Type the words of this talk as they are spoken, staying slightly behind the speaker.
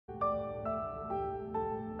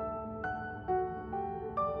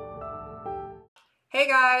Hey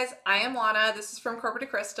guys, I am Lana. This is from Corporate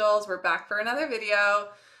Crystals. We're back for another video.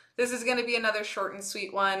 This is going to be another short and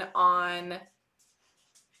sweet one on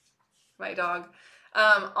my dog,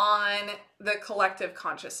 on the collective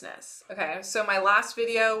consciousness. Okay, so my last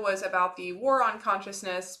video was about the war on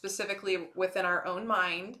consciousness, specifically within our own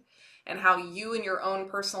mind, and how you and your own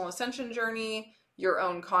personal ascension journey, your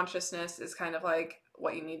own consciousness is kind of like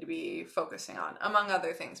what you need to be focusing on, among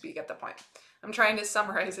other things, but you get the point. I'm trying to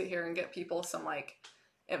summarize it here and get people some like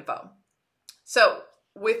info. So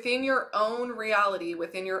within your own reality,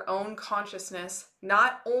 within your own consciousness,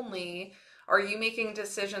 not only are you making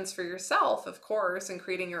decisions for yourself, of course, and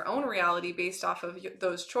creating your own reality based off of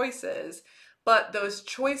those choices, but those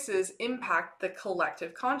choices impact the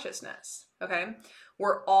collective consciousness, okay?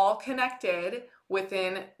 We're all connected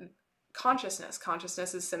within consciousness.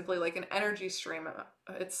 Consciousness is simply like an energy stream.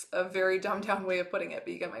 It's a very dumbed down way of putting it,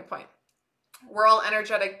 but you get my point. We're all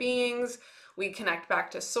energetic beings. We connect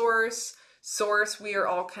back to source. Source, we are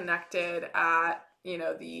all connected at,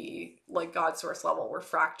 the like God source level. We're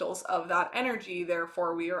fractals of that energy.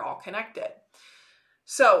 Therefore, we are all connected.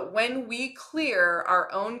 So when we clear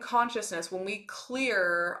our own consciousness, when we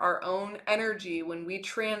clear our own energy, when we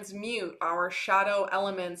transmute our shadow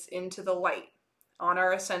elements into the light on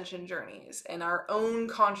our ascension journeys, in our own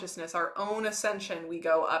consciousness, our own ascension, we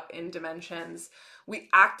go up in dimensions. We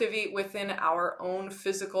activate within our own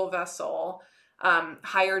physical vessel,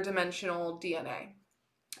 higher dimensional DNA.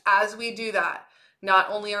 As we do that,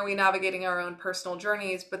 not only are we navigating our own personal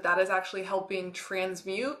journeys, but that is actually helping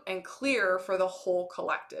transmute and clear for the whole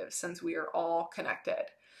collective, since we are all connected.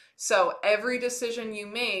 So every decision you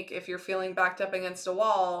make, if you're feeling backed up against a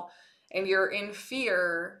wall and you're in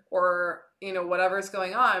fear or whatever's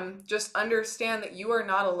going on, just understand that you are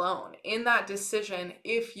not alone in that decision.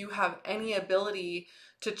 If you have any ability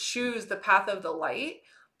to choose the path of the light,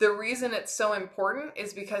 the reason it's so important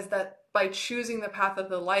is because that by choosing the path of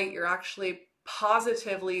the light, you're actually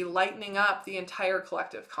positively lightening up the entire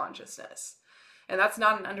collective consciousness. And that's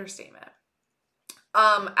not an understatement.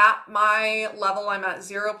 At my level, I'm at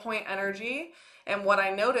 0 point energy. And what I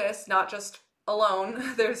noticed, not just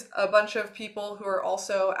alone, there's a bunch of people who are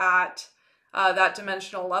also at that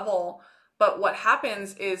dimensional level. But what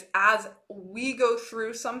happens is as we go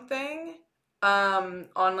through something on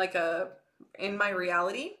like in my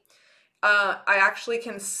reality, I actually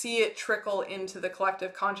can see it trickle into the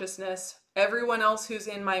collective consciousness. Everyone else who's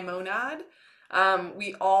in my monad,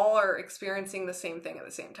 we all are experiencing the same thing at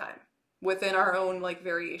the same time within our own like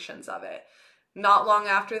variations of it. Not long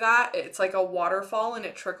after that, it's like a waterfall and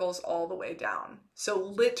it trickles all the way down. So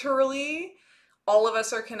literally, all of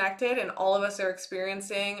us are connected and all of us are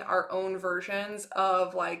experiencing our own versions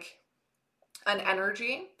of like an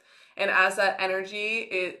energy. And as that energy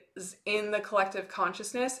is in the collective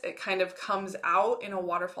consciousness, it kind of comes out in a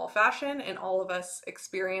waterfall fashion and all of us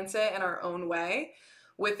experience it in our own way.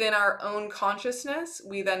 Within our own consciousness,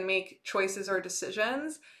 we then make choices or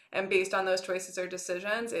decisions. And based on those choices or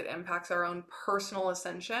decisions, it impacts our own personal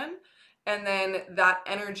ascension. And then that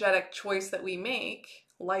energetic choice that we make,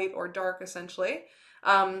 light or dark essentially,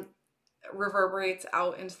 reverberates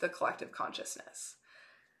out into the collective consciousness.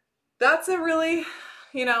 That's a really,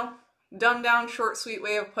 dumbed down, short, sweet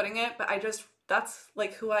way of putting it, but that's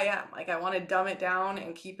like who I am. Like I want to dumb it down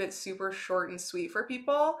and keep it super short and sweet for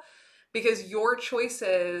people because your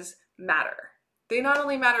choices matter. They not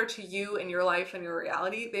only matter to you and your life and your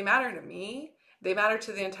reality, they matter to me. They matter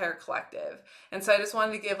to the entire collective. And so I just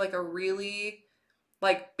wanted to give like a really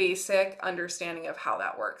like basic understanding of how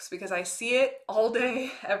that works because I see it all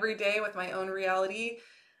day, every day with my own reality.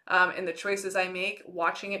 And the choices I make,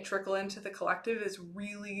 watching it trickle into the collective is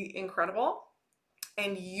really incredible.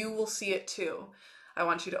 And you will see it too. I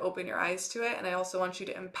want you to open your eyes to it. And I also want you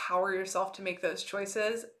to empower yourself to make those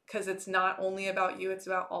choices because it's not only about you, it's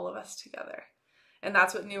about all of us together. And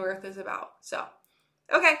that's what New Earth is about. So,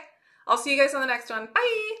 okay, I'll see you guys on the next one.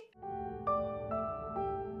 Bye.